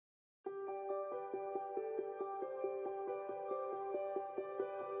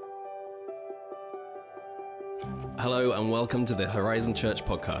Hello and welcome to the Horizon Church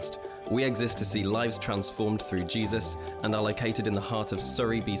podcast. We exist to see lives transformed through Jesus and are located in the heart of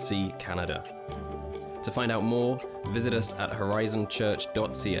Surrey, BC, Canada. To find out more, visit us at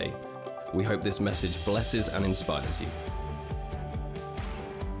horizonchurch.ca. We hope this message blesses and inspires you.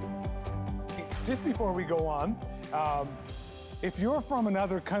 Just before we go on, if you're from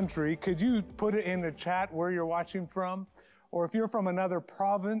another country, could you put it in the chat where you're watching from? Or if you're from another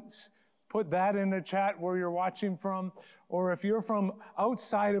province, put that in the chat where you're watching from. Or if you're from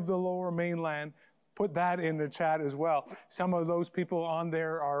outside of the Lower Mainland, put that in the chat as well. Some of those people on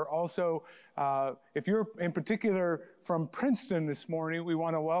there are also, if you're in particular from Princeton this morning, we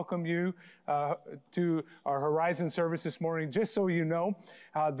want to welcome you to our Horizon service this morning. Just so you know,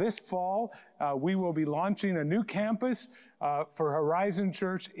 this fall, we will be launching a new campus for Horizon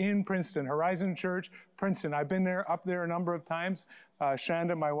Church in Princeton. Horizon Church, Princeton. I've been up there a number of times.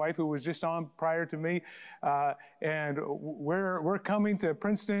 Shanda, my wife, who was just on prior to me, and we're coming to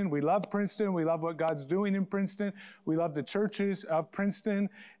Princeton. We love Princeton. We love what God's doing in Princeton. We love the churches of Princeton,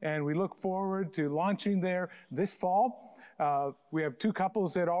 and we look forward to launching there this fall. We have two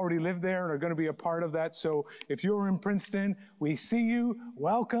couples that already live there and are going to be a part of that. So if you're in Princeton, we see you,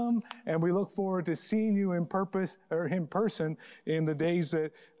 welcome, and we look forward to seeing you in person in the days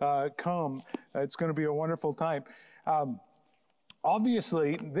that come. It's going to be a wonderful time.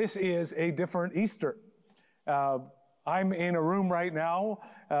 Obviously, this is a different Easter. I'm in a room right now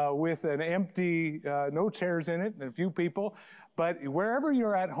with an empty, no chairs in it, and a few people. But wherever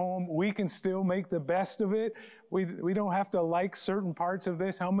you're at home, we can still make the best of it. We don't have to like certain parts of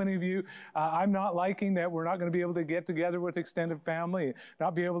this. How many of you, I'm not liking that we're not going to be able to get together with extended family,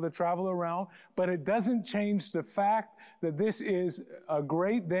 not be able to travel around, but it doesn't change the fact that this is a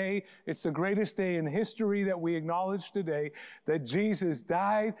great day. It's the greatest day in history that we acknowledge today, that Jesus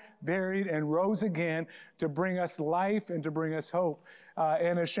died, buried, and rose again to bring us life and to bring us hope.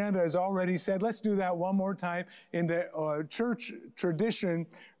 And as Shanda has already said, let's do that one more time. In the church tradition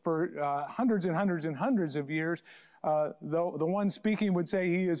for hundreds and hundreds and hundreds of years, the one speaking would say,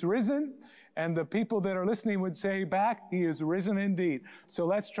 "He is risen," and the people that are listening would say back, "He is risen indeed." So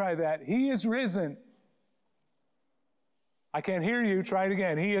let's try that. He is risen. I can't hear you. Try it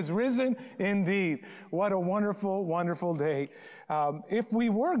again. He is risen indeed. What a wonderful, wonderful day. If we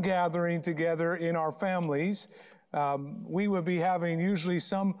were gathering together in our families, we would be having usually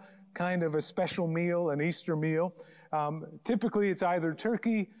some kind of a special meal, an Easter meal. Typically, it's either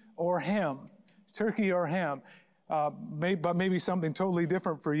turkey or ham. Turkey or ham. But maybe something totally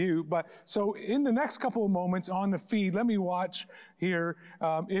different for you. But so in the next couple of moments on the feed, let me watch here.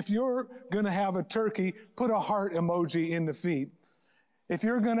 If you're going to have a turkey, put a heart emoji in the feed. If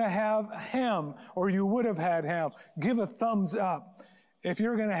you're going to have ham, or you would have had ham, give a thumbs up. If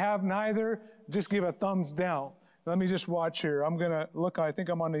you're going to have neither, just give a thumbs down. Let me just watch here. I'm going to look. I think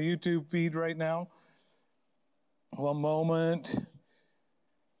I'm on the YouTube feed right now. One moment.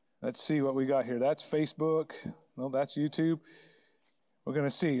 Let's see what we got here. That's Facebook. No, that's YouTube. We're going to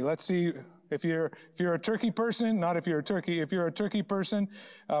see. Let's see if you're a turkey person. Not if you're a turkey. If you're a turkey person,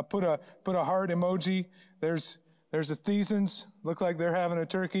 put a heart emoji. There's a Thesans. Look like they're having a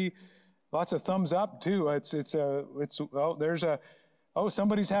turkey. Lots of thumbs up too.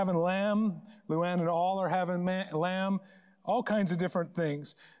 Somebody's having lamb. Luann and all are having lamb. All kinds of different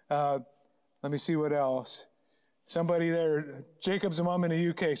things. Let me see what else. Somebody there, Jacob's mom in the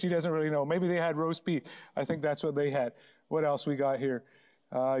UK, she doesn't really know. Maybe they had roast beef. I think that's what they had. What else we got here?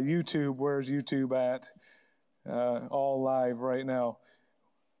 YouTube, where's YouTube at? All live right now.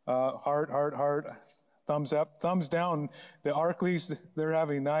 Heart, thumbs up, thumbs down. The Arkleys, they're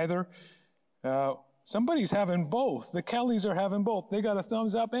having neither. Somebody's having both. The Kellys are having both. They got a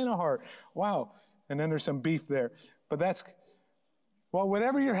thumbs up and a heart. Wow. And then there's some beef there. But well,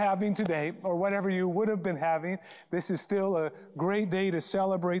 whatever you're having today, or whatever you would have been having, this is still a great day to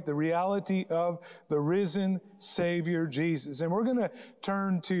celebrate the reality of the risen Savior, Jesus. And we're going to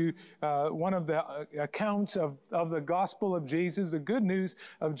turn to one of the accounts of the gospel of Jesus, the good news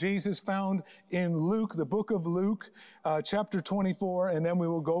of Jesus found in Luke, the book of Luke, chapter 24, and then we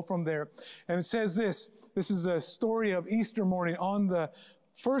will go from there. And it says this is a story of Easter morning. On the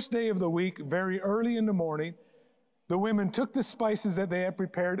first day of the week, very early in the morning, the women took the spices that they had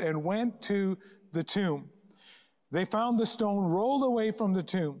prepared and went to the tomb. They found the stone rolled away from the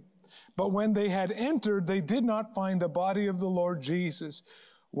tomb. But when they had entered, they did not find the body of the Lord Jesus.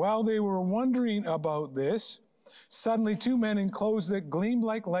 While they were wondering about this, suddenly two men in clothes that gleamed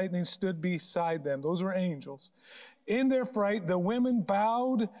like lightning stood beside them. Those were angels. In their fright, the women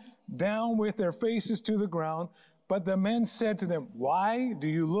bowed down with their faces to the ground. But the men said to them, "Why do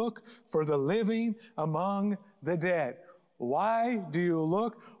you look for the living among the dead. Why do you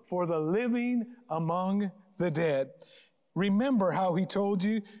look for the living among the dead? Remember how he told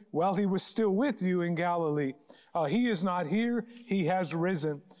you while he was still with you in Galilee. He is not here, he has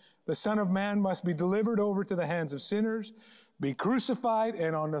risen. The Son of Man must be delivered over to the hands of sinners, be crucified,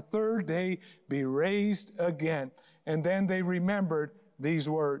 and on the third day be raised again. And then they remembered these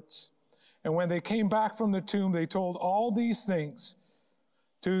words. And when they came back from the tomb, they told all these things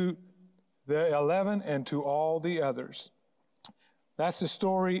to the 11 and to all the others. That's the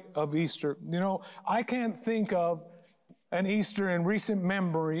story of Easter. You know, I can't think of an Easter in recent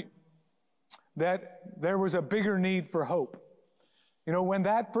memory that there was a bigger need for hope. You know, when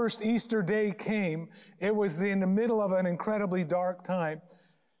that first Easter day came, it was in the middle of an incredibly dark time.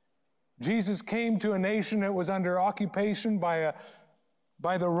 Jesus came to a nation that was under occupation by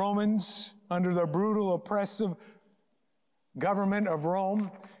the Romans, under the brutal, oppressive government of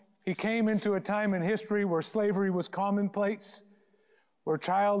Rome. He came into a time in history where slavery was commonplace, where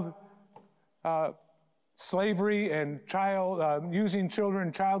child slavery and using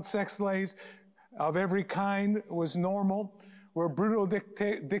children, child sex slaves of every kind was normal, where brutal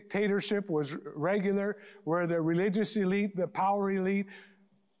dictatorship was regular, where the religious elite, the power elite,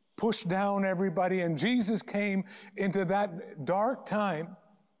 pushed down everybody. And Jesus came into that dark time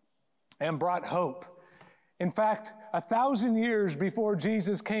and brought hope. In fact, 1,000 years before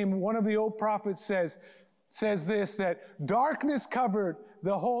Jesus came, one of the old prophets says this, that darkness covered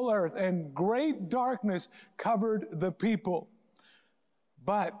the whole earth and great darkness covered the people.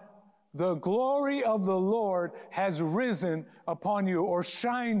 But the glory of the Lord has risen upon you, or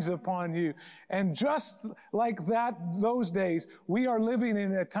shines upon you. And just like that, those days, we are living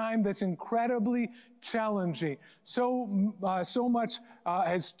in a time that's incredibly challenging. So much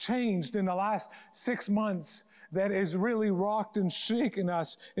has changed in the last 6 months that has really rocked and shaken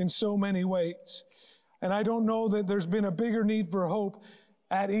us in so many ways. And I don't know that there's been a bigger need for hope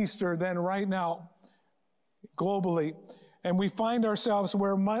at Easter than right now, globally. And we find ourselves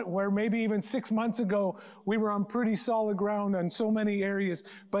where maybe even 6 months ago, we were on pretty solid ground in so many areas,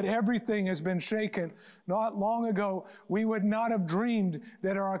 but everything has been shaken. Not long ago, we would not have dreamed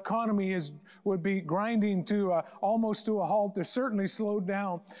that our economy would be grinding to almost to a halt. They're certainly slowed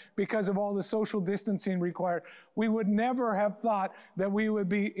down because of all the social distancing required. We would never have thought that we would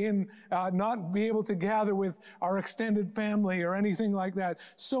be not be able to gather with our extended family or anything like that.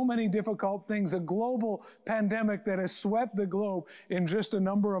 So many difficult things. A global pandemic that has swept the globe in just a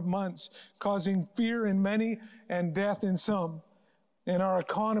number of months, causing fear in many and death in some. And our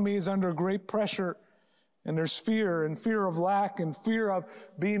economy is under great pressure. And there's fear of lack, and fear of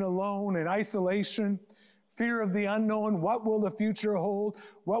being alone and isolation, fear of the unknown. What will the future hold?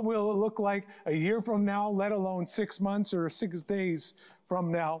 What will it look like a year from now, let alone 6 months or 6 days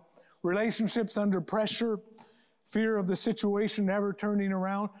from now? Relationships under pressure, fear of the situation never turning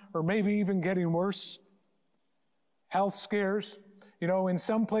around, or maybe even getting worse. Health scares. You know, in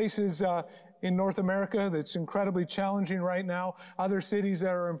some places in North America that's incredibly challenging right now, other cities that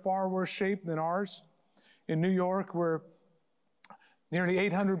are in far worse shape than ours. In New York, where nearly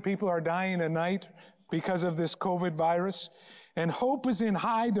 800 people are dying a night because of this COVID virus. And hope is in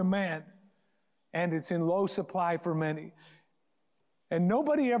high demand, and it's in low supply for many. And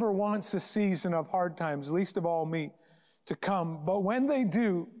nobody ever wants a season of hard times, least of all me, to come. But when they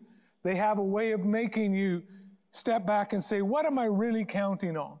do, they have a way of making you step back and say, what am I really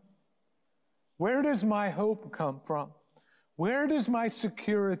counting on? Where does my hope come from? Where does my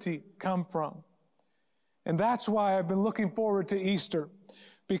security come from? And that's why I've been looking forward to Easter,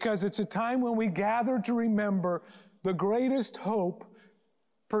 because it's a time when we gather to remember the greatest hope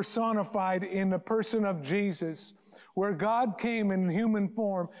personified in the person of Jesus, where God came in human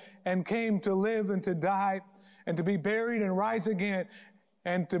form and came to live and to die and to be buried and rise again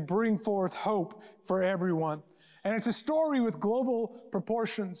and to bring forth hope for everyone. And it's a story with global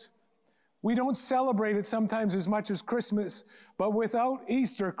proportions. We don't celebrate it sometimes as much as Christmas, but without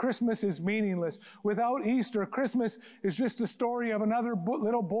Easter, Christmas is meaningless. Without Easter, Christmas is just a story of another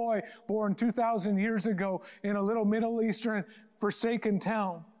little boy born 2,000 years ago in a little Middle Eastern forsaken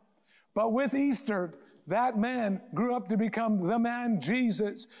town. But with Easter, that man grew up to become the man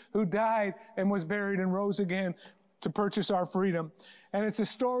Jesus, who died and was buried and rose again to purchase our freedom. And it's a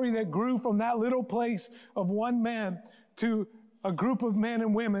story that grew from that little place of one man to a group of men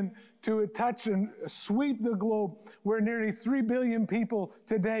and women, to touch and sweep the globe, where nearly 3 billion people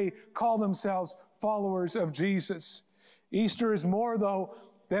today call themselves followers of Jesus. Easter is more, though,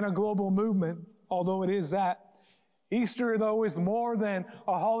 than a global movement, although it is that. Easter, though, is more than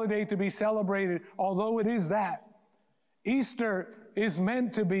a holiday to be celebrated, although it is that. Easter is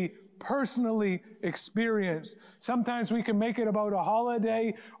meant to be personally experienced. Sometimes we can make it about a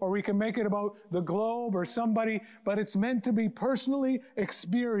holiday, or we can make it about the globe or somebody, but it's meant to be personally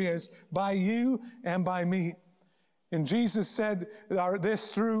experienced by you and by me. And Jesus said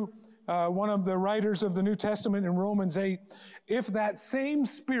this through one of the writers of the New Testament in Romans 8, if that same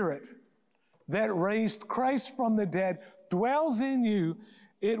Spirit that raised Christ from the dead dwells in you,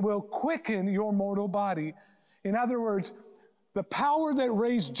 it will quicken your mortal body. In other words, the power that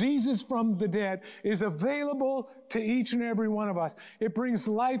raised Jesus from the dead is available to each and every one of us. It brings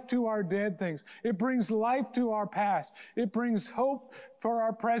life to our dead things. It brings life to our past. It brings hope for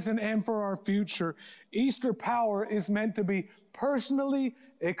our present and for our future. Easter power is meant to be personally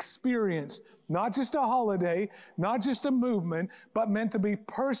experienced. Not just a holiday, not just a movement, but meant to be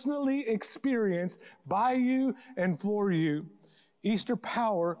personally experienced by you and for you. Easter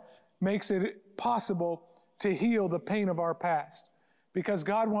power makes it possible to heal the pain of our past, because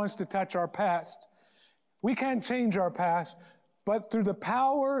God wants to touch our past. We can't change our past, but through the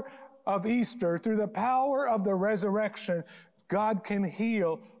power of Easter, through the power of the resurrection, God can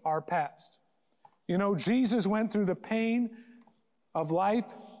heal our past. You know, Jesus went through the pain of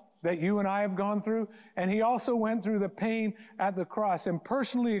life that you and I have gone through, and he also went through the pain at the cross and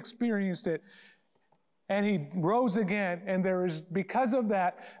personally experienced it. And he rose again, and because of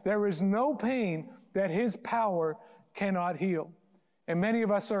that, there is no pain that his power cannot heal. And many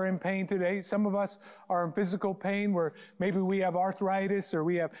of us are in pain today. Some of us are in physical pain where maybe we have arthritis or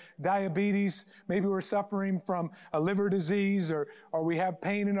we have diabetes. Maybe we're suffering from a liver disease or we have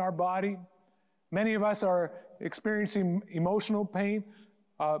pain in our body. Many of us are experiencing emotional pain.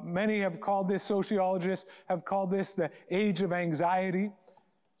 Many have called this, sociologists have called this the age of anxiety.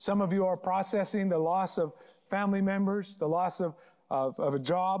 Some of you are processing the loss of family members, the loss of a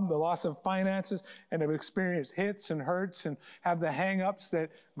job, the loss of finances, and have experienced hits and hurts and have the hang-ups that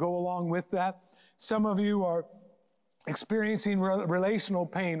go along with that. Some of you are experiencing relational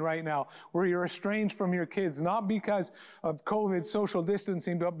pain right now, where you're estranged from your kids, not because of COVID, social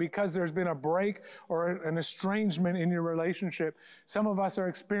distancing, but because there's been a break or an estrangement in your relationship. Some of us are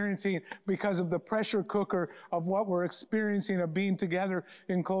experiencing because of the pressure cooker of what we're experiencing of being together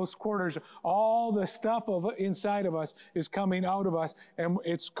in close quarters. All the stuff inside of us is coming out of us, and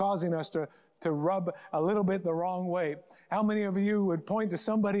it's causing us to rub a little bit the wrong way. How many of you would point to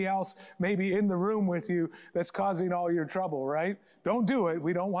somebody else maybe in the room with you that's causing all your trouble, right? Don't do it.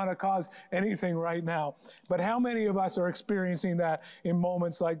 We don't want to cause anything right now. But how many of us are experiencing that in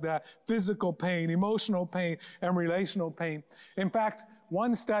moments like that? Physical pain, emotional pain, and relational pain. In fact,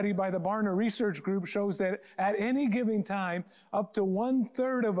 one study by the Barna Research Group shows that at any given time, up to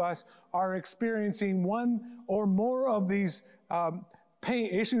 1/3 of us are experiencing one or more of these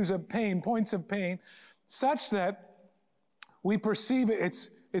pain, issues of pain, points of pain, such that we perceive it,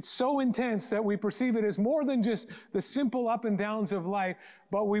 it's so intense that we perceive it as more than just the simple up and downs of life,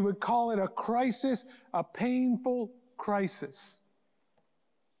 but we would call it a crisis, a painful crisis.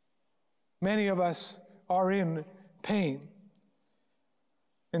 Many of us are in pain.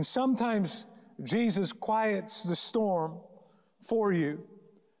 And sometimes Jesus quiets the storm for you,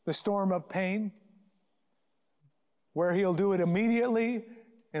 the storm of pain, where he'll do it immediately,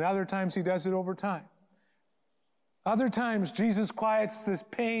 and other times he does it over time. Other times, Jesus quiets this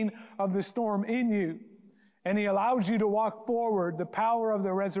pain of the storm in you, and he allows you to walk forward. The power of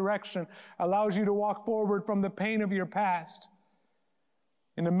the resurrection allows you to walk forward from the pain of your past,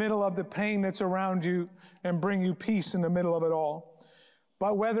 in the middle of the pain that's around you, and bring you peace in the middle of it all.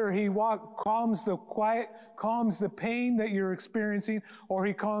 But whether he calms the pain that you're experiencing, or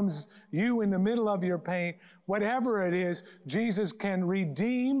he calms you in the middle of your pain, whatever it is, Jesus can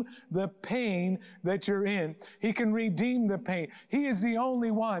redeem the pain that you're in. He can redeem the pain. He is the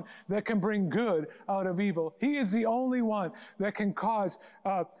only one that can bring good out of evil. He is the only one that can cause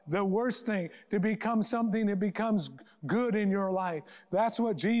the worst thing to become something that becomes good in your life. That's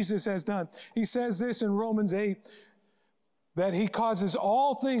what Jesus has done. He says this in Romans 8, that he causes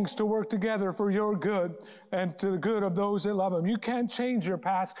all things to work together for your good and to the good of those that love him. You can't change your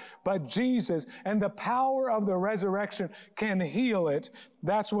past, but Jesus and the power of the resurrection can heal it.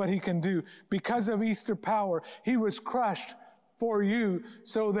 That's what he can do. Because of Easter power, he was crushed for you,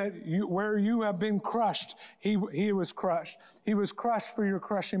 so that where you have been crushed, he was crushed. He was crushed for your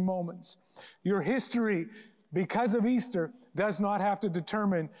crushing moments. Your history, because of Easter, does not have to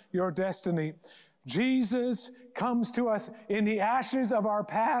determine your destiny. Jesus comes to us in the ashes of our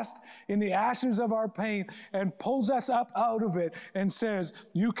past, in the ashes of our pain, and pulls us up out of it and says,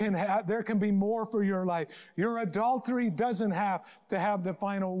 there can be more for your life. Your adultery doesn't have to have the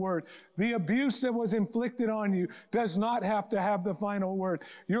final word. The abuse that was inflicted on you does not have to have the final word.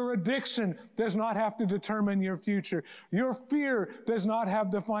 Your addiction does not have to determine your future. Your fear does not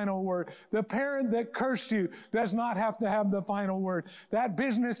have the final word. The parent that cursed you does not have to have the final word. That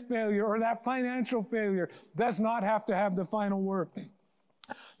business failure or that financial failure does not have to have the final word.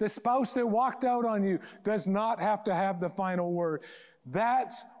 The spouse that walked out on you does not have to have the final word.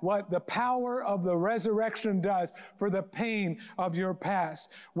 That's what the power of the resurrection does for the pain of your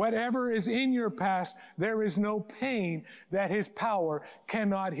past. Whatever is in your past, there is no pain that his power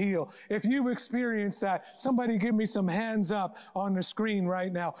cannot heal. If you've experienced that, somebody give me some hands up on the screen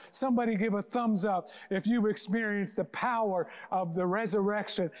right now. Somebody give a thumbs up if you've experienced the power of the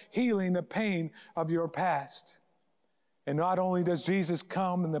resurrection healing the pain of your past. And not only does Jesus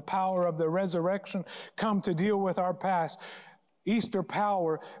come and the power of the resurrection come to deal with our past, Easter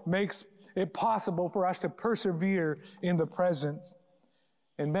power makes it possible for us to persevere in the present.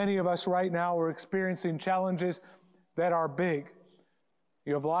 And many of us right now are experiencing challenges that are big.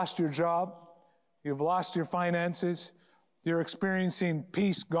 You have lost your job. You've lost your finances. You're experiencing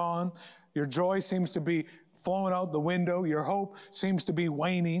peace gone. Your joy seems to be flowing out the window. Your hope seems to be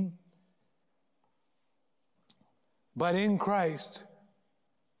waning. But in Christ,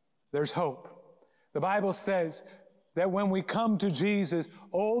 there's hope. The Bible says that when we come to Jesus,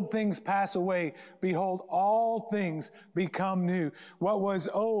 old things pass away. Behold, all things become new. What was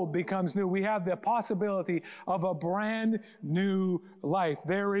old becomes new. We have the possibility of a brand new life.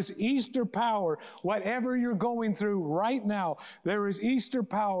 There is Easter power. Whatever you're going through right now, there is Easter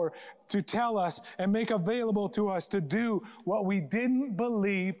power to tell us and make available to us to do what we didn't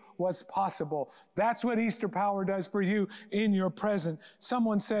believe was possible. That's what Easter power does for you in your present.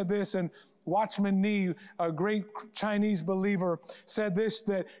 Someone said this, and Watchman Nee, a great Chinese believer, said this,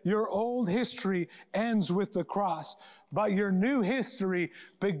 that your old history ends with the cross, but your new history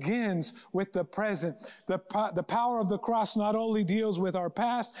begins with the present. The power of the cross not only deals with our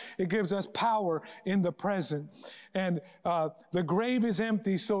past, it gives us power in the present. And the grave is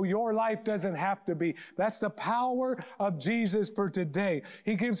empty, so your life doesn't have to be. That's the power of Jesus for today.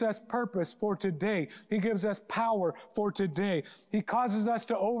 He gives us purpose for today. He gives us power for today. He causes us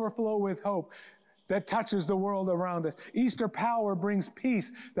to overflow with hope that touches the world around us. Easter power brings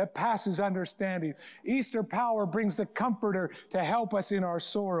peace that passes understanding. Easter power brings the Comforter to help us in our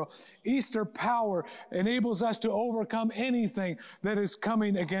sorrow. Easter power enables us to overcome anything that is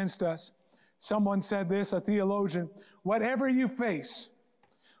coming against us. Someone said this, a theologian, whatever you face,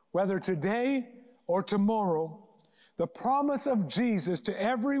 whether today or tomorrow, the promise of Jesus to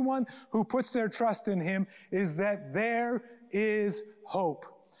everyone who puts their trust in him is that there is hope.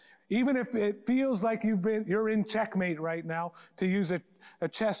 Even if it feels like you're in checkmate right now, to use a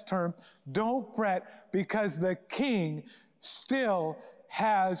chess term, don't fret, because the king still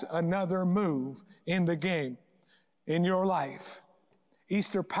has another move in the game, in your life.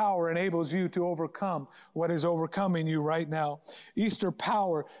 Easter power enables you to overcome what is overcoming you right now. Easter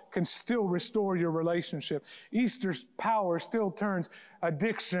power can still restore your relationship. Easter's power still turns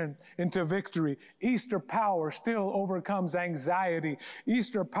addiction into victory. Easter power still overcomes anxiety.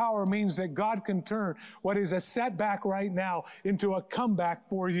 Easter power means that God can turn what is a setback right now into a comeback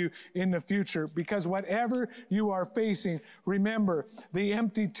for you in the future. Because whatever you are facing, remember the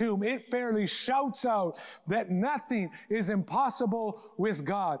empty tomb, it fairly shouts out that nothing is impossible with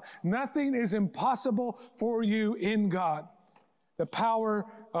God. Nothing is impossible for you in God. The power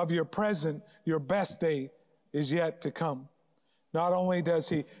of your present, your best day, is yet to come. Not only does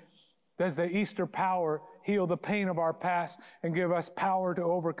the Easter power heal the pain of our past and give us power to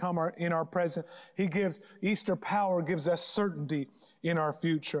overcome in our present, Easter power gives us certainty in our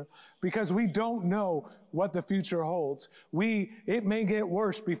future, because we don't know what the future holds. It may get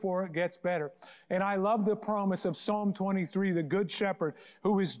worse before it gets better. And I love the promise of Psalm 23, the Good Shepherd,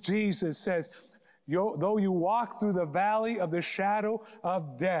 who is Jesus, says, though you walk through the valley of the shadow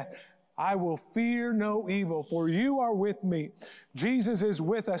of death, I will fear no evil, for you are with me. Jesus is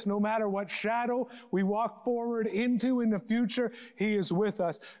with us. No matter what shadow we walk forward into in the future, he is with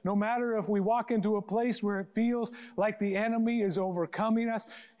us. No matter if we walk into a place where it feels like the enemy is overcoming us,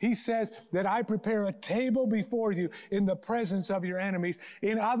 he says that I prepare a table before you in the presence of your enemies.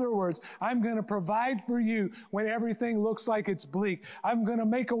 In other words, I'm going to provide for you when everything looks like it's bleak. I'm going to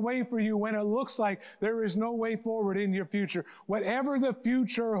make a way for you when it looks like there is no way forward in your future. Whatever the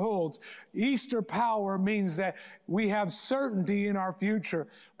future holds, Easter power means that we have certainty in our future,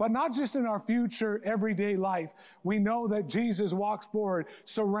 but not just in our future everyday life. We know that Jesus walks forward,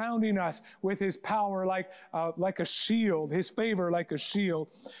 surrounding us with his power like a shield, his favor like a shield.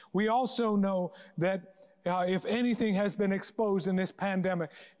 We also know that if anything has been exposed in this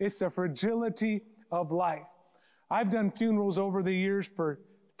pandemic, it's the fragility of life. I've done funerals over the years for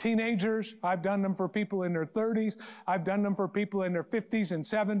teenagers. I've done them for people in their 30s. I've done them for people in their 50s and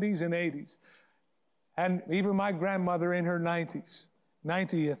 70s and 80s. And even my grandmother in her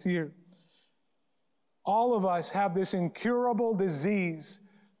 90th year. All of us have this incurable disease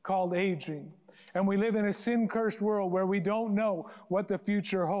called aging. And we live in a sin-cursed world where we don't know what the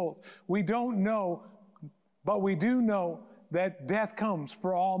future holds. We don't know, but we do know that death comes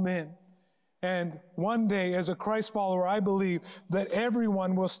for all men. And one day, as a Christ follower, I believe that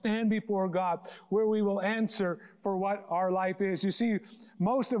everyone will stand before God, where we will answer for what our life is. You see,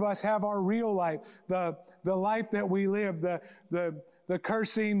 most of us have our real life, the life that we live, the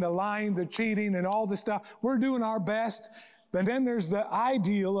cursing, the lying, the cheating, and all the stuff. We're doing our best. But then there's the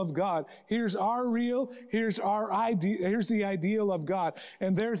ideal of God. Here's our real, here's the ideal of God.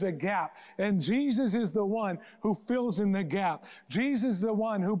 And there's a gap. And Jesus is the one who fills in the gap. Jesus is the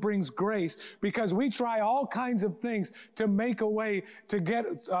one who brings grace, because we try all kinds of things to make a way to get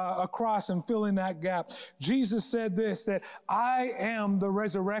across and fill in that gap. Jesus said this, that I am the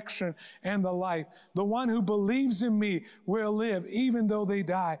resurrection and the life. The one who believes in me will live even though they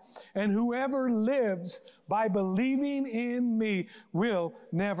die. And whoever lives by believing in me will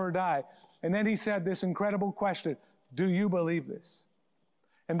never die. And then he said this incredible question, do you believe this?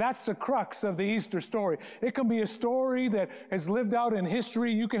 And that's the crux of the Easter story. It can be a story that is lived out in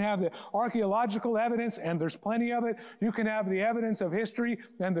history. You can have the archaeological evidence, and there's plenty of it. You can have the evidence of history,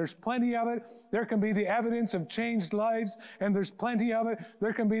 and there's plenty of it. There can be the evidence of changed lives, and there's plenty of it.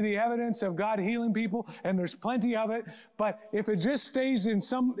 There can be the evidence of God healing people, and there's plenty of it. But if it just stays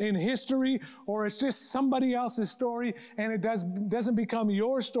in history, or it's just somebody else's story, and it doesn't become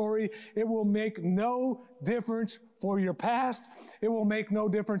your story, it will make no difference for your past. It will make no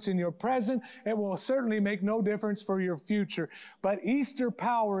difference in your present. It will certainly make no difference for your future. But Easter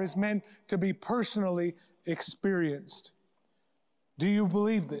power is meant to be personally experienced. Do you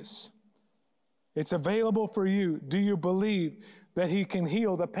believe this? It's available for you. Do you believe that he can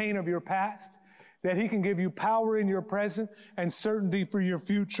heal the pain of your past? That he can give you power in your present and certainty for your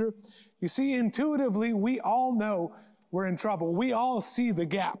future? You see, intuitively, we all know we're in trouble. We all see the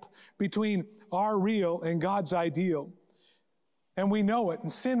gap between our real and God's ideal. And we know it.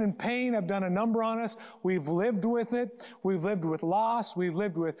 And sin and pain have done a number on us. We've lived with it. We've lived with loss. We've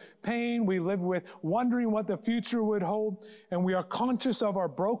lived with pain. We've lived with wondering what the future would hold. And we are conscious of our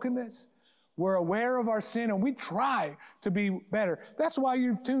brokenness. We're aware of our sin, and we try to be better. That's why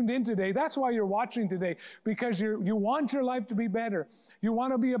you've tuned in today. That's why you're watching today, because you want your life to be better. You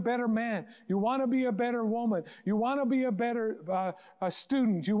want to be a better man. You want to be a better woman. You want to be a better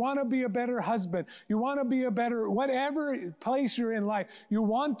student. You want to be a better husband. You want to be a better, whatever place you're in life, you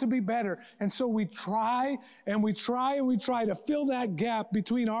want to be better. And so we try and we try and we try to fill that gap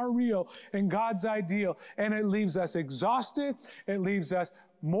between our real and God's ideal. And it leaves us exhausted. It leaves us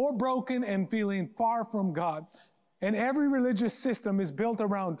more broken and feeling far from God. And every religious system is built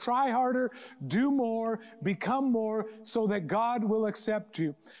around try harder, do more, become more, so that God will accept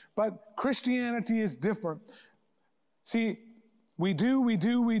you. But Christianity is different. See, we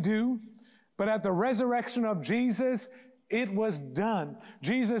do, but at the resurrection of Jesus, it was done.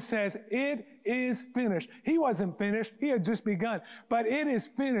 Jesus says, it is finished. He wasn't finished. He had just begun. But it is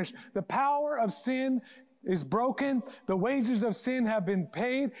finished. The power of sin is broken. The wages of sin have been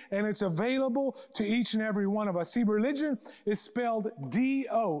paid, and it's available to each and every one of us. See, religion is spelled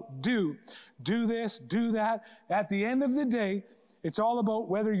D-O, do. Do this, do that. At the end of the day, it's all about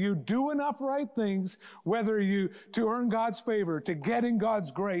whether you do enough right things, to earn God's favor, to get in God's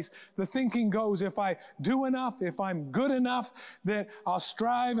grace. The thinking goes, if I do enough, if I'm good enough, that I'll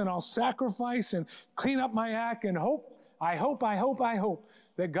strive and I'll sacrifice and clean up my act and I hope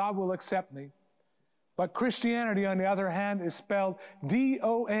that God will accept me. But Christianity, on the other hand, is spelled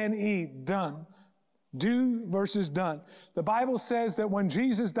D-O-N-E, done. Do versus done. The Bible says that when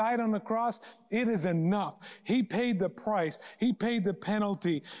Jesus died on the cross, it is enough. He paid the price. He paid the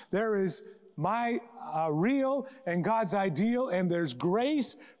penalty. There is my real and God's ideal, and there's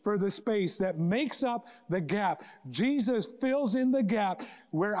grace for the space that makes up the gap. Jesus fills in the gap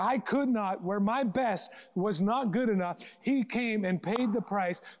where I could not, where my best was not good enough. He came and paid the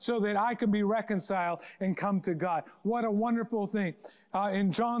price so that I could be reconciled and come to God. What a wonderful thing.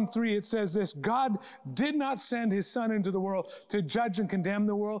 In John 3, it says this: God did not send his Son into the world to judge and condemn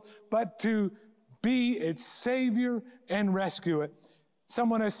the world, but to be its Savior and rescue it.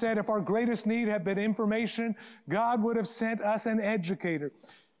 Someone has said, if our greatest need had been information, God would have sent us an educator.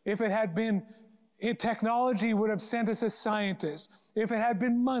 If it had been technology, He would have sent us a scientist. If it had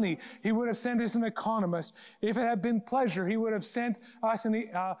been money, He would have sent us an economist. If it had been pleasure, He would have sent us an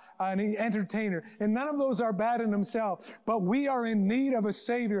entertainer. And none of those are bad in themselves, but we are in need of a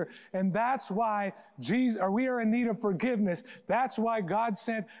Savior, and that's why we are in need of forgiveness. That's why God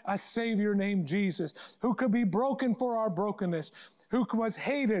sent a Savior named Jesus, who could be broken for our brokenness, who was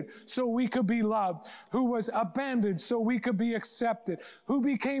hated so we could be loved, who was abandoned so we could be accepted, who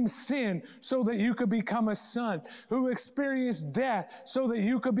became sin so that you could become a son, who experienced death so that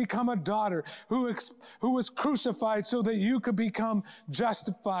you could become a daughter, who was crucified so that you could become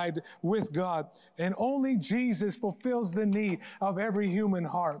justified with God. And only Jesus fulfills the need of every human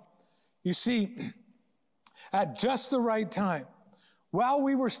heart. You see, at just the right time, while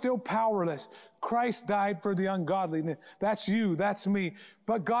we were still powerless, Christ died for the ungodly. That's you, that's me.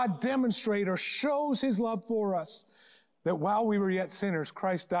 But God demonstrates or shows His love for us, that while we were yet sinners,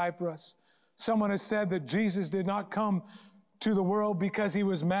 Christ died for us. Someone has said that Jesus did not come to the world because He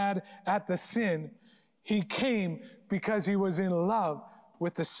was mad at the sin. He came because He was in love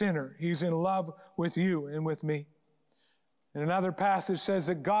with the sinner. He's in love with you and with me. And another passage says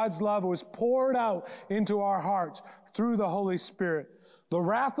that God's love was poured out into our hearts through the Holy Spirit. The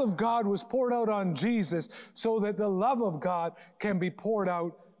wrath of God was poured out on Jesus so that the love of God can be poured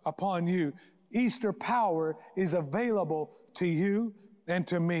out upon you. Easter power is available to you and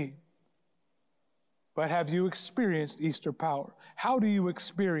to me. But have you experienced Easter power? How do you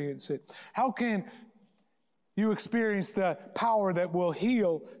experience it? How can you experience the power that will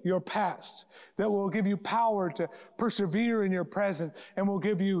heal your past, that will give you power to persevere in your present, and will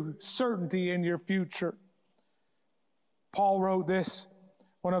give you certainty in your future? Paul wrote this.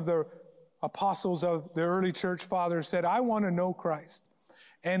 One of the apostles of the early church fathers said, I want to know Christ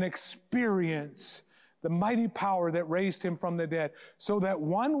and experience the mighty power that raised Him from the dead, so that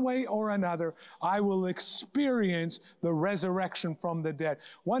one way or another, I will experience the resurrection from the dead.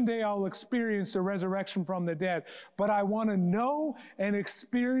 One day I'll experience the resurrection from the dead, but I want to know and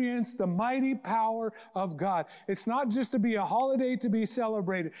experience the mighty power of God. It's not just to be a holiday to be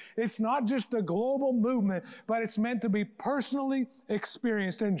celebrated. It's not just a global movement, but it's meant to be personally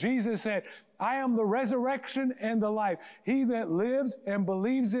experienced. And Jesus said, I am the resurrection and the life. He that lives and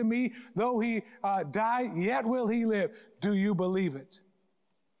believes in me, though he die, yet will he live. Do you believe it?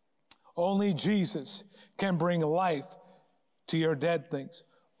 Only Jesus can bring life to your dead things.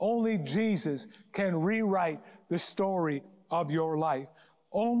 Only Jesus can rewrite the story of your life.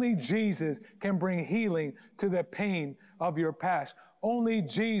 Only Jesus can bring healing to the pain of your past. Only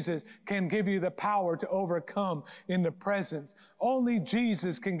Jesus can give you the power to overcome in the present. Only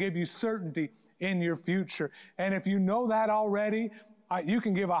Jesus can give you certainty in your future. And if you know that already, you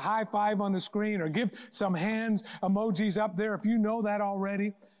can give a high five on the screen or give some hands emojis up there if you know that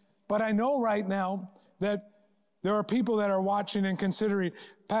already. But I know right now that there are people that are watching and considering,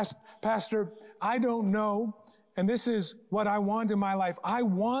 Pastor, I don't know, and this is what I want in my life. I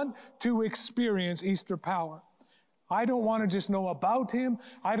want to experience Easter power. I don't want to just know about Him.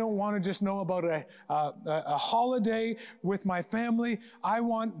 I don't want to just know about a holiday with my family. I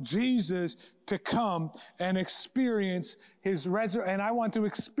want Jesus to come and experience His resurrection, and I want to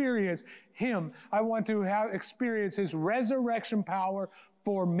experience Him. I want to experience His resurrection power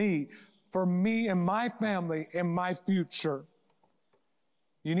for me and my family and my future.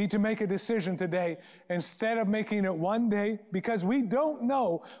 You need to make a decision today instead of making it one day, because we don't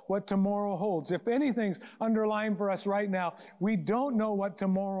know what tomorrow holds. If anything's underlined for us right now, we don't know what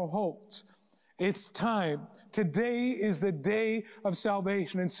tomorrow holds. It's time. Today is the day of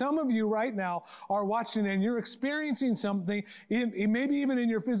salvation. And some of you right now are watching and you're experiencing something, maybe even in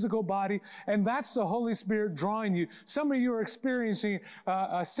your physical body, and that's the Holy Spirit drawing you. Some of you are experiencing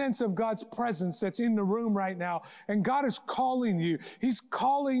a sense of God's presence that's in the room right now, and God is calling you. He's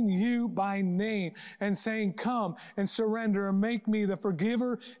calling you by name and saying, come and surrender and make me the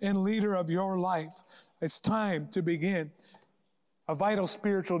forgiver and leader of your life. It's time to begin a vital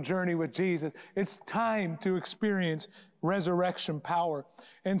spiritual journey with Jesus. It's time to experience resurrection power.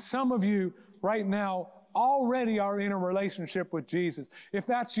 And some of you right now already are in a relationship with Jesus. If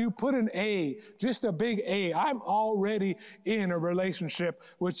that's you, put an A, just a big A. I'm already in a relationship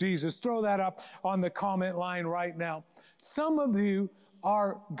with Jesus. Throw that up on the comment line right now. Some of you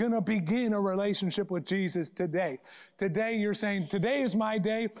are going to begin a relationship with Jesus today. Today you're saying, today is my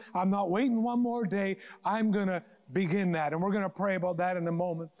day. I'm not waiting one more day. I'm going to begin that. And we're going to pray about that in a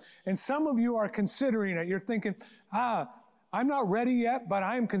moment. And some of you are considering it. You're thinking, I'm not ready yet, but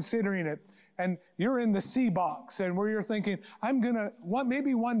I'm considering it. And you're in the C box, and where you're thinking,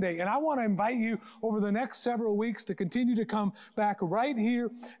 maybe one day. And I want to invite you over the next several weeks to continue to come back right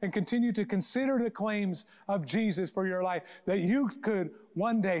here and continue to consider the claims of Jesus for your life, that you could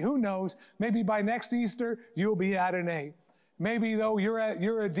one day, who knows, maybe by next Easter, you'll be at an A. Maybe though you're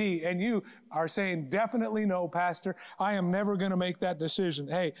a D and you are saying, definitely no, Pastor, I am never going to make that decision.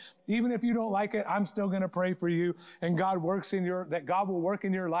 Hey, even if you don't like it, I'm still going to pray for you, and that God will work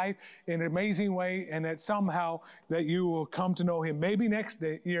in your life in an amazing way, and that somehow that you will come to know Him. Maybe next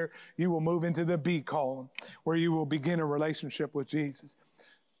year you will move into the B column, where you will begin a relationship with Jesus.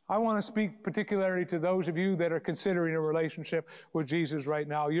 I want to speak particularly to those of you that are considering a relationship with Jesus right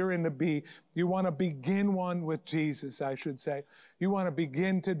now. You're in the B. You want to begin one with Jesus, I should say. You want to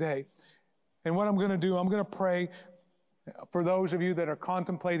begin today. And what I'm going to do, I'm going to pray for those of you that are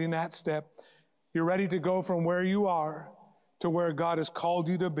contemplating that step. You're ready to go from where you are to where God has called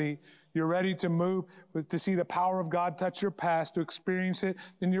you to be. You're ready to move, to see the power of God touch your past, to experience it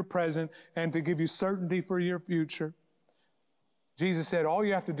in your present, and to give you certainty for your future. Jesus said, all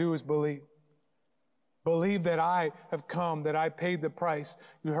you have to do is believe. Believe that I have come, that I paid the price.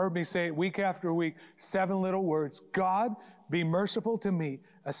 You heard me say it week after week, 7 little words. God, be merciful to me,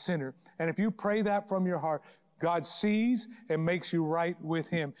 a sinner. And if you pray that from your heart, God sees and makes you right with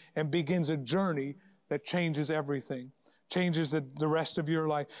Him and begins a journey that changes everything, changes the rest of your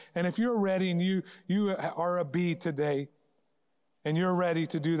life. And if you're ready and you are a B today, and you're ready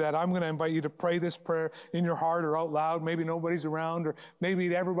to do that, I'm going to invite you to pray this prayer in your heart or out loud. Maybe nobody's around, or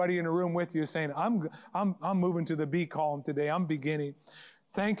maybe everybody in the room with you is saying, I'm moving to the B column today. I'm beginning.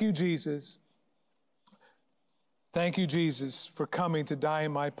 Thank you, Jesus. Thank you, Jesus, for coming to die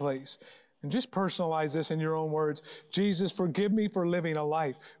in my place. And just personalize this in your own words. Jesus, forgive me for living a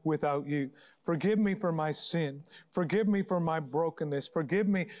life without you. Forgive me for my sin. Forgive me for my brokenness. Forgive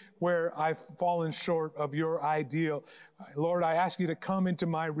me where I've fallen short of your ideal. Lord, I ask you to come into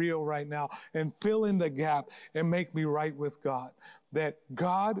my real right now and fill in the gap and make me right with God. That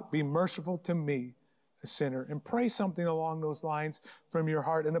God be merciful to me, a sinner. And pray something along those lines from your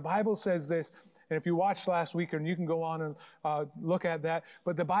heart. And the Bible says this, and if you watched last week, and you can go on and look at that,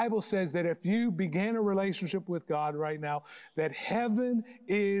 but the Bible says that if you began a relationship with God right now, that heaven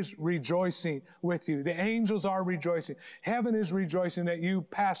is rejoicing with you. The angels are rejoicing. Heaven is rejoicing that you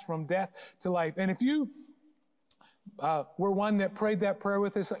passed from death to life. And if you were one that prayed that prayer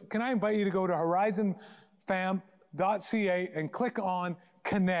with us, can I invite you to go to horizonfam.ca and click on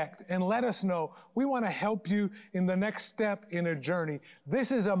Connect and let us know. We want to help you in the next step in a journey.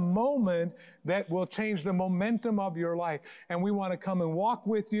 This is a moment that will change the momentum of your life. And we want to come and walk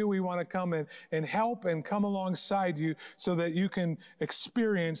with you. We want to come and help and come alongside you so that you can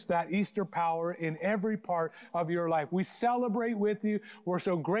experience that Easter power in every part of your life. We celebrate with you. We're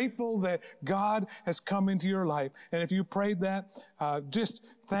so grateful that God has come into your life. And if you prayed that, just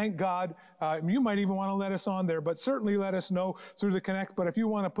thank God. You might even want to let us on there, but certainly let us know through the Connect. But if you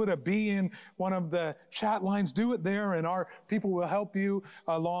want to put a B in one of the chat lines, do it there, and our people will help you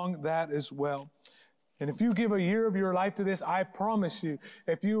along that as well. And if you give a year of your life to this, I promise you,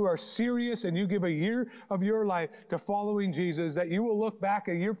 if you are serious and you give a year of your life to following Jesus, that you will look back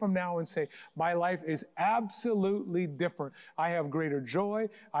a year from now and say, my life is absolutely different. I have greater joy.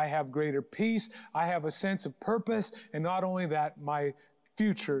 I have greater peace. I have a sense of purpose. And not only that, my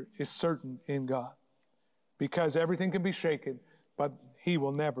future is certain in God, because everything can be shaken, but He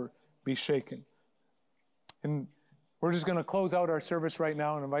will never be shaken. And we're just going to close out our service right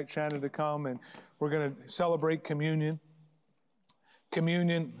now and invite Shannon to come, and we're going to celebrate communion.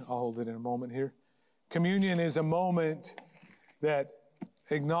 Communion, I'll hold it in a moment here. Communion is a moment that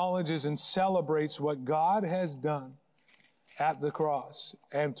acknowledges and celebrates what God has done at the cross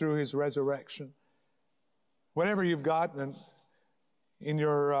and through His resurrection. Whatever you've got in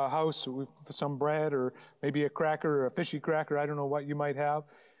your house, some bread or maybe a cracker or a fishy cracker, I don't know what you might have.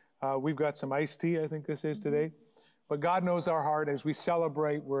 We've got some iced tea, I think this is today. But God knows our heart. As we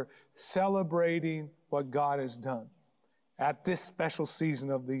celebrate, we're celebrating what God has done at this special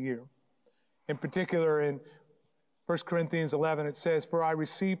season of the year. In particular, in 1 Corinthians 11, it says, for I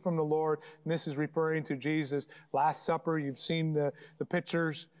received from the Lord, and this is referring to Jesus' Last Supper. You've seen the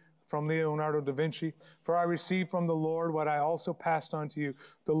pictures from Leonardo da Vinci. For I received from the Lord what I also passed on to you.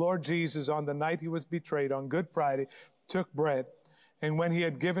 The Lord Jesus, on the night he was betrayed, on Good Friday, took bread. And when he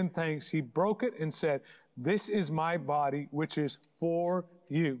had given thanks, he broke it and said, "This is my body, which is for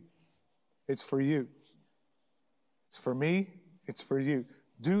you." It's for you. It's for me. It's for you.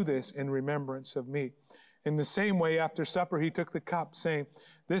 Do this in remembrance of me. In the same way, after supper, he took the cup, saying,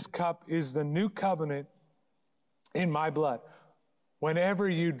 "This cup is the new covenant in my blood. Whenever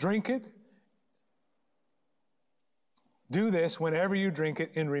you drink it, do this whenever you drink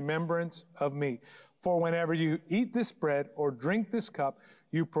it in remembrance of me. For whenever you eat this bread or drink this cup,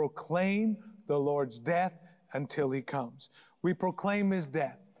 you proclaim the Lord's death until he comes." We proclaim his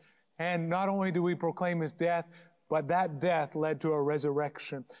death. And not only do we proclaim his death, but that death led to a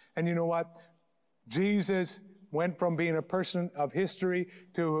resurrection. And you know what? Jesus went from being a person of history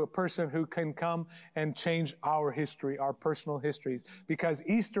to a person who can come and change our history, our personal histories, because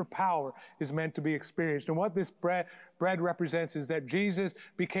Easter power is meant to be experienced. And what this bread represents is that Jesus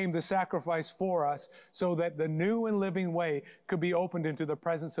became the sacrifice for us so that the new and living way could be opened into the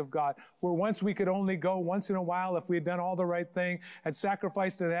presence of God. Where once we could only go once in a while if we had done all the right thing and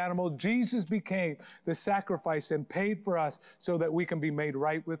sacrificed an animal, Jesus became the sacrifice and paid for us so that we can be made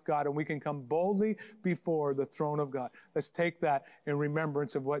right with God and we can come boldly before the throne of God. Let's take that in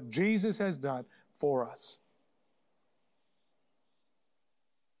remembrance of what Jesus has done for us.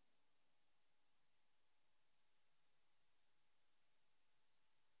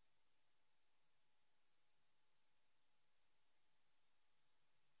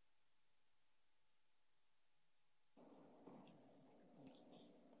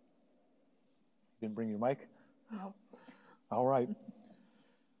 You didn't bring your mic? No. All right.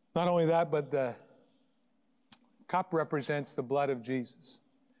 Not only that, but the cup represents the blood of Jesus.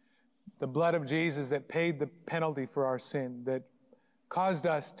 The blood of Jesus that paid the penalty for our sin, that caused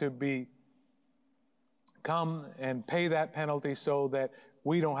us to come and pay that penalty so that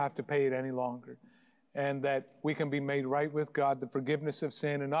we don't have to pay it any longer. And that we can be made right with God, the forgiveness of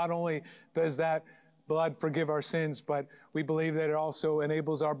sin. And not only does that blood forgive our sins, but we believe that it also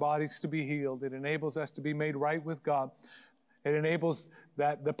enables our bodies to be healed. It enables us to be made right with God. It enables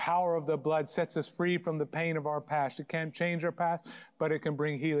that the power of the blood sets us free from the pain of our past. It can't change our past, but it can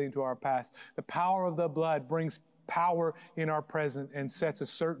bring healing to our past. The power of the blood brings power in our present and sets a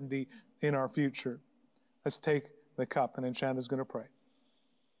certainty in our future. Let's take the cup, and then Shanda's going to pray.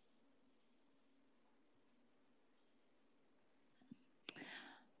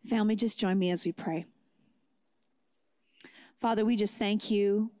 Family, just join me as we pray. Father, we just thank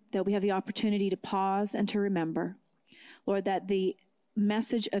you that we have the opportunity to pause and to remember. Lord, that the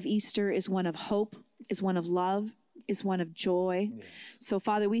message of Easter is one of hope, is one of love, is one of joy. Yes. So,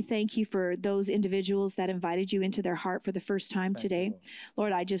 Father, we thank you for those individuals that invited you into their heart for the first time today.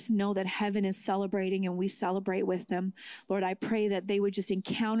 Lord, I just know that heaven is celebrating and we celebrate with them. Lord, I pray that they would just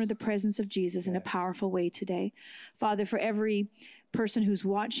encounter the presence of Jesus in a powerful way today. Father, for every person who's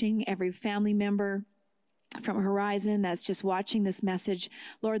watching, every family member from Horizon that's just watching this message,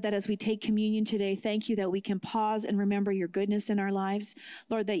 Lord, that as we take communion today, thank you that we can pause and remember your goodness in our lives.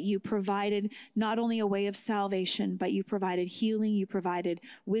 Lord, that you provided not only a way of salvation, but you provided healing, you provided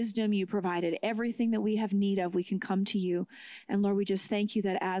wisdom, you provided everything that we have need of. We can come to you. And Lord, we just thank you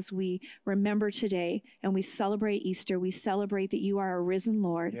that as we remember today and we celebrate Easter, we celebrate that you are a risen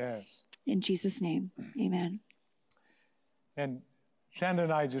Lord. Yes. In Jesus' name, amen. And Shanda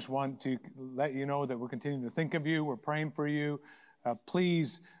and I just want to let you know that we're continuing to think of you. We're praying for you.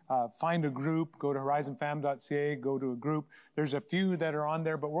 Please find a group. Go to horizonfam.ca. Go to a group. There's a few that are on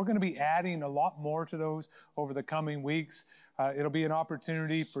there, but we're going to be adding a lot more to those over the coming weeks. It'll be an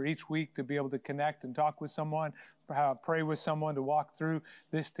opportunity for each week to be able to connect and talk with someone, pray with someone, to walk through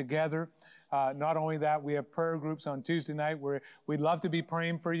this together. Not only that, we have prayer groups on Tuesday night where we'd love to be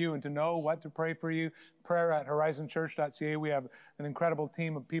praying for you and to know what to pray for you. Prayer at horizonchurch.ca. We have an incredible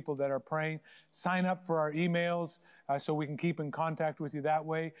team of people that are praying. Sign up for our emails so we can keep in contact with you that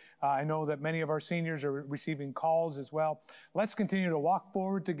way. I know that many of our seniors are receiving calls as well. Let's continue to walk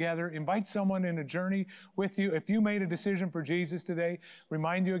forward together. Invite someone in a journey with you. If you made a decision for Jesus today,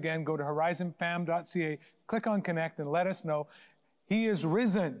 remind you again, go to horizonfam.ca, click on connect and let us know. He is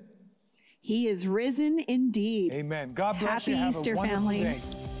risen. He is risen indeed. Amen. God bless you. Happy Have Easter, a wonderful family. day.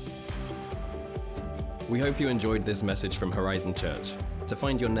 We hope you enjoyed this message from Horizon Church. To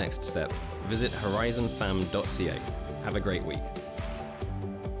find your next step, visit horizonfam.ca. Have a great week.